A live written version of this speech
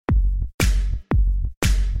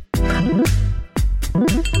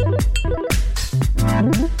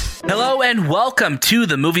And welcome to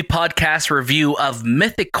the movie podcast review of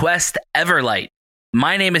Mythic Quest Everlight.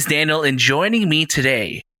 My name is Daniel, and joining me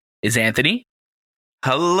today is Anthony.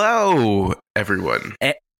 Hello, everyone.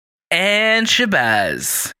 And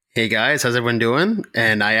Shabazz. Hey guys, how's everyone doing?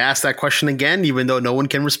 And I asked that question again, even though no one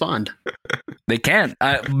can respond. They can't.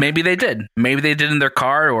 Maybe they did. Maybe they did in their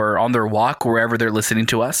car or on their walk, wherever they're listening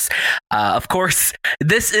to us. Of course,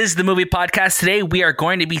 this is the movie podcast. Today, we are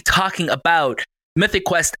going to be talking about Mythic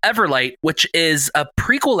Quest Everlight, which is a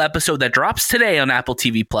prequel episode that drops today on Apple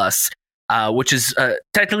TV+, which is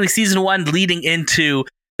technically season 1 leading into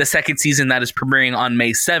the second season that is premiering on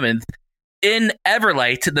May 7th. In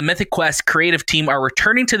Everlight, the Mythic Quest creative team are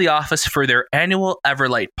returning to the office for their annual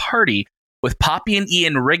Everlight party, with Poppy and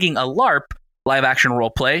Ian rigging a LARP, live-action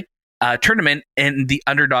roleplay, tournament in the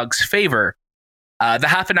underdog's favor. The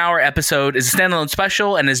half-an-hour episode is a standalone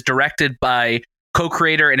special and is directed by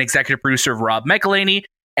co-creator and executive producer Rob McElhaney,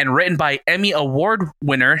 and written by Emmy Award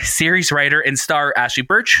winner, series writer, and star Ashley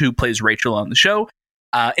Birch, who plays Rachel on the show.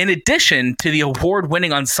 In addition to the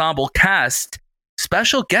award-winning ensemble cast,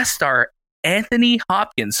 special guest star Anthony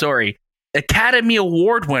Hopkins, Academy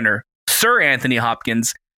Award winner Sir Anthony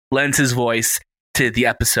Hopkins, lends his voice to the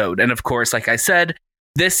episode. And of course, like I said,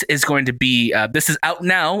 this is going to be this is out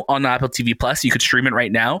now on Apple TV+. You could stream it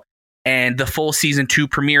right now. And the full season 2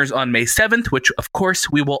 premieres on May 7th, which of course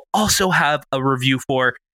we will also have a review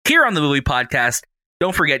for here on the Movie Podcast.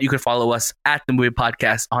 Don't forget, you can follow us at the Movie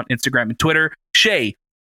Podcast on Instagram and Twitter. Shay,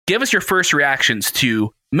 give us your first reactions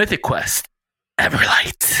to Mythic Quest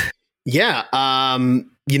Everlight. Yeah,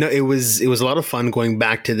 it was a lot of fun going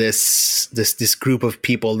back to this group of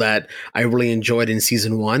people that I really enjoyed in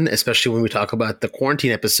season 1, especially when we talk about the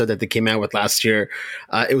quarantine episode that they came out with last year.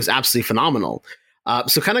 It was absolutely phenomenal.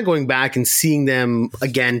 So kind of going back and seeing them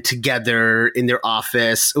again together in their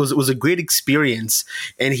office, it was a great experience.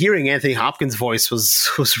 And hearing Anthony Hopkins' voice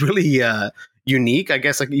was really unique. I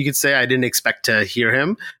guess, like you could say, I didn't expect to hear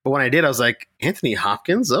him, but when I did, I was like, Anthony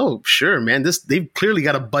Hopkins? Oh, sure, man. They've clearly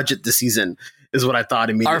got a budget this season, is what I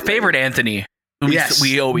thought immediately. Our favorite Anthony. Yes,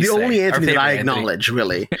 we always the say. only Anthony that I Anthony. acknowledge,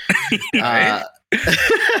 really. I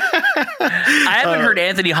haven't heard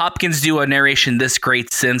Anthony Hopkins do a narration this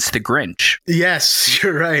great since The Grinch. Yes,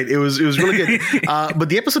 you're right. It was really good. But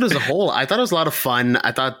the episode as a whole, I thought it was a lot of fun.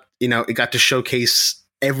 I thought, it got to showcase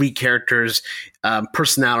every character's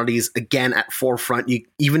personalities again at forefront.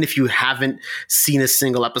 Even if you haven't seen a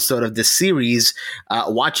single episode of this series,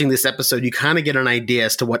 watching this episode, you kind of get an idea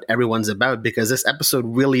as to what everyone's about, because this episode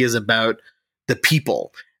really is about the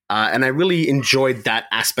people. And I really enjoyed that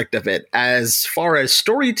aspect of it. As far as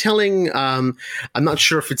storytelling, I'm not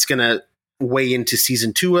sure if it's going to weigh into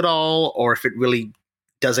season 2 at all, or if it really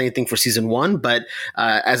does anything for season 1. But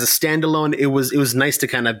as a standalone, it was nice to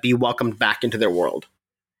kind of be welcomed back into their world.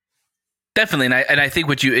 Definitely, and I think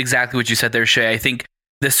exactly what you said there, Shay. I think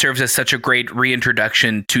this serves as such a great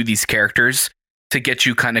reintroduction to these characters to get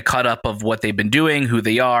you kind of caught up of what they've been doing, who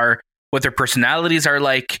they are, what their personalities are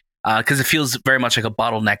like, because it feels very much like a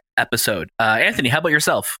bottleneck episode. Anthony, how about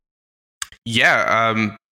yourself? Yeah,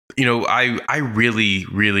 I really,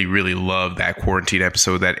 really, really love that quarantine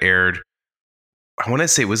episode that aired. I want to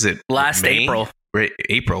say, was it last May? April? Right,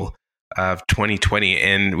 April of 2020,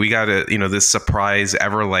 and we got this surprise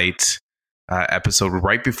Everlight episode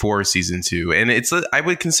right before season 2, and I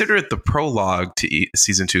would consider it the prologue to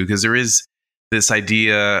season 2, because there is this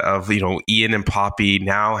idea of Ian and Poppy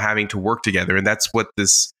now having to work together, and that's what the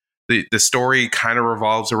story kind of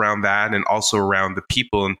revolves around, that, and also around the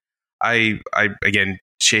people. And I again,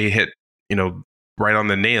 Shay hit right on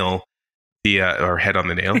the nail, or head on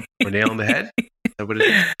the nail, or nail on the head. Is that what it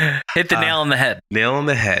is? Hit the nail on the head. Nail on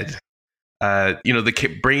the head.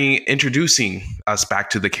 Introducing us back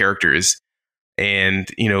to the characters, and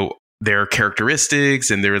their characteristics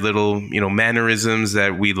and their little mannerisms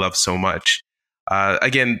that we love so much.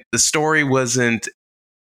 Again, the story wasn't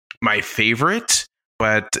my favorite,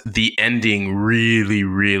 but the ending really,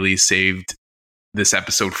 really saved this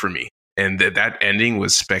episode for me, and that ending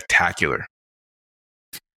was spectacular.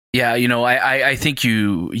 Yeah, I think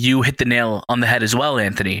you hit the nail on the head as well,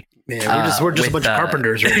 Anthony. Yeah, we're just a bunch of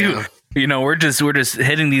carpenters right now. We're just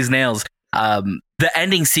hitting these nails. The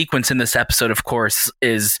ending sequence in this episode, of course,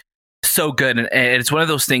 is so good, and it's one of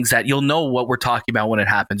those things that you'll know what we're talking about when it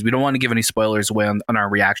happens. We don't want to give any spoilers away on our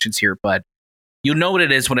reactions here, but you'll know what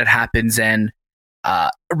it is when it happens. And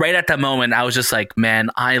right at that moment, I was just like,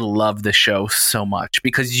 man, I love the show so much,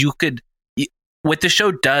 because what the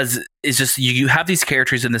show does is just you have these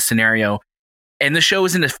characters in this scenario, and the show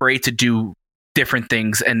isn't afraid to do different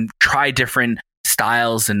things and try different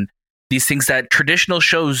styles and these things that traditional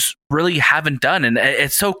shows really haven't done, and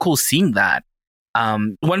it's so cool seeing that.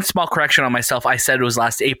 One small correction on myself: I said it was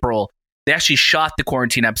last April. They actually shot the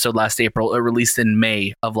quarantine episode last April. It released in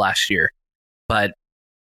May of last year. But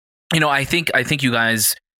I think you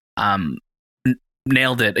guys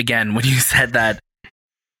nailed it again when you said that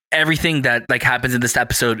everything that like happens in this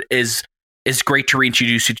episode is great to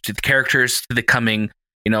reintroduce you to the characters, to the coming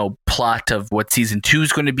plot of what season 2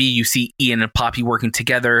 is going to be. You see Ian and Poppy working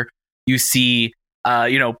together. You see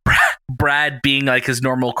Brad being like his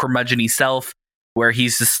normal curmudgeon-y self, where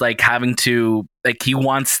he's just like having to like he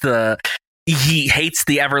hates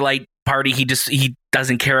the Everlight party. He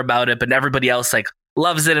doesn't care about it, but everybody else like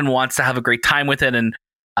loves it and wants to have a great time with it. And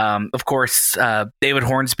of course, David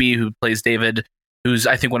Hornsby, who plays David, who's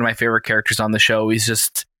I think one of my favorite characters on the show. He's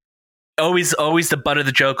just always the butt of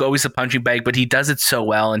the joke, always the punching bag, but he does it so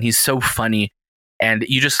well, and he's so funny, and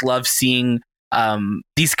you just love seeing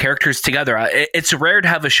these characters together. It's rare to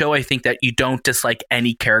have a show, I think, that you don't dislike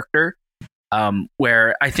any character,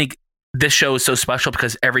 where I think this show is so special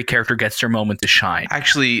because every character gets their moment to shine.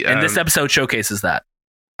 Actually, and this episode showcases that.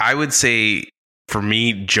 I would say, for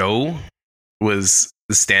me, Joe was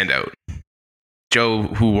the standout. Joe,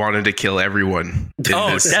 who wanted to kill everyone.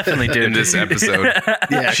 Definitely, dude. In this episode.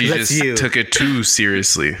 Yeah, she just took it too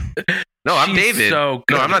seriously. No, I'm David. So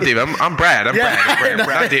no, I'm not David. I'm Brad. I'm Brad.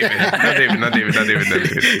 Not David. Not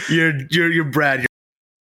David. You're Brad.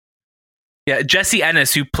 Yeah, Jesse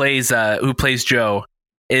Ennis, who plays Joe,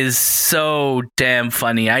 is so damn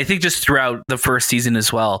funny. I think just throughout the first season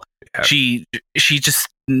as well. Yeah. She's just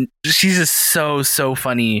so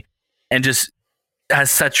funny, and just has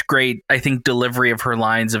such great, I think, delivery of her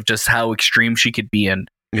lines of just how extreme she could be. And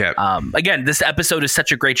again, this episode is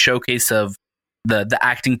such a great showcase of the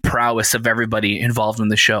acting prowess of everybody involved in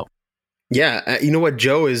the show. Yeah, you know what?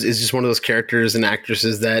 Joe is just one of those characters and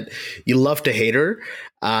actresses that you love to hate her.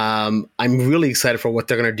 I'm really excited for what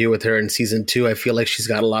they're going to do with her in season 2. I feel like she's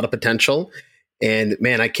got a lot of potential. And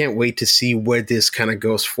man, I can't wait to see where this kind of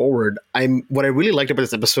goes forward. What I really liked about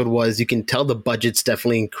this episode was you can tell the budget's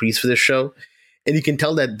definitely increased for this show. And you can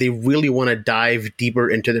tell that they really want to dive deeper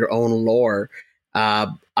into their own lore.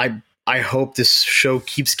 I hope this show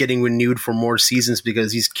keeps getting renewed for more seasons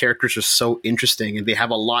because these characters are so interesting and they have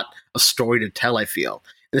a lot of story to tell, I feel.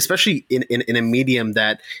 And especially in a medium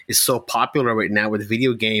that is so popular right now with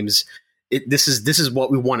video games, this is what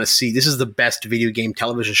we want to see. This is the best video game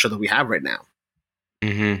television show that we have right now.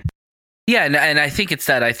 Mm-hmm. Yeah, and I think it's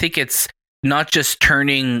that. I think it's not just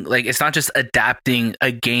it's not just adapting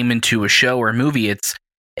a game into a show or a movie.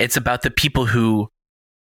 It's about the people who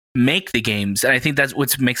make the games, and I think that's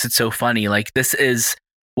what makes it so funny. Like, this is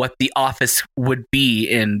what The Office would be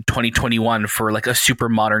in 2021 for like a super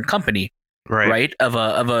modern company, right? Of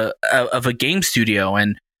a game studio.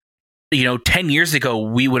 And 10 years ago,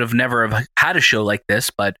 we would have never have had a show like this,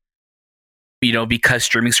 but because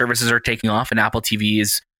streaming services are taking off and Apple TV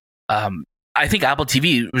is, I think Apple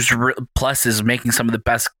TV Plus is making some of the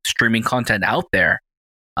best streaming content out there.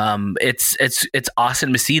 It's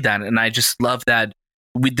awesome to see that, and I just love that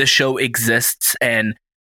the show exists and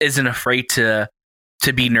isn't afraid to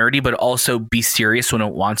be nerdy, but also be serious when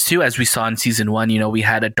it wants to. As we saw in season 1, we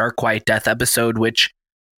had a Dark Quiet Death episode, which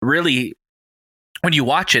really, when you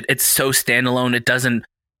watch it, it's so standalone. It doesn't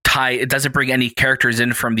bring any characters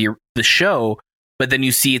in from the show, but then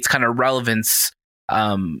you see its kind of relevance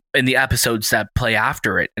in the episodes that play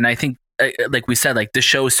after it. And I think, like we said, like, the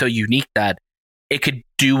show is so unique that it could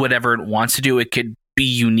do whatever it wants to do. It could be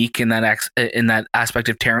unique in that aspect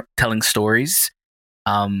of telling stories,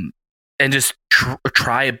 and just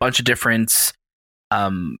try a bunch of different,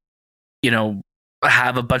 have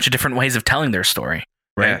a bunch of different ways of telling their story.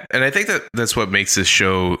 Right. Yeah, and I think that's what makes this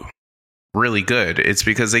show really good. It's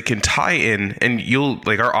because they can tie in, and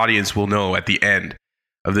our audience will know at the end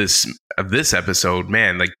of this episode,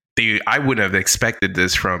 man, like I wouldn't have expected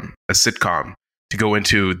this from a sitcom to go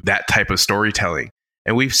into that type of storytelling.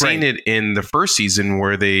 And we've seen it in the first season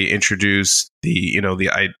where they introduced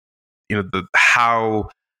how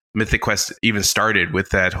Mythic Quest even started with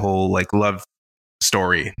that whole like love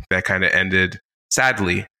story that kind of ended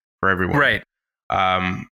sadly for everyone. Right.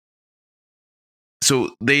 So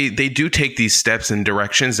they do take these steps and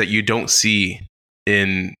directions that you don't see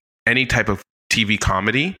in any type of TV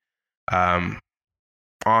comedy, on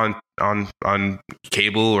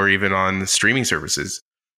cable or even on streaming services.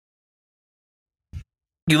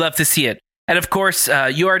 You love to see it. And of course,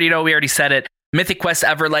 you already know, we already said it, Mythic Quest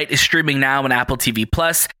Everlight is streaming now on Apple TV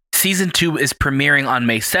Plus. Season 2 is premiering on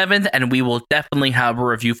May 7th, and we will definitely have a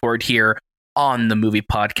review for it here on the movie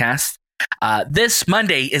podcast. This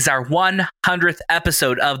Monday is our 100th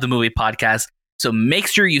episode of the Movie Podcast. So make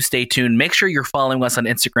sure you stay tuned. Make sure you're following us on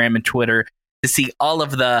Instagram and Twitter to see all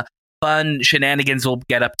of the fun shenanigans we'll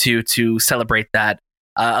get up to celebrate that.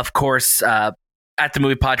 Of course, at the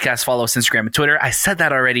Movie Podcast, follow us Instagram and Twitter. I said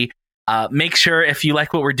that already. Make sure if you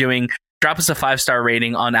like what we're doing, drop us a 5-star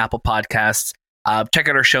rating on Apple Podcasts. Check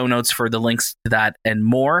out our show notes for the links to that and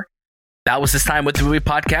more. That was This Time with the Movie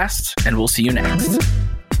Podcast, and we'll see you next.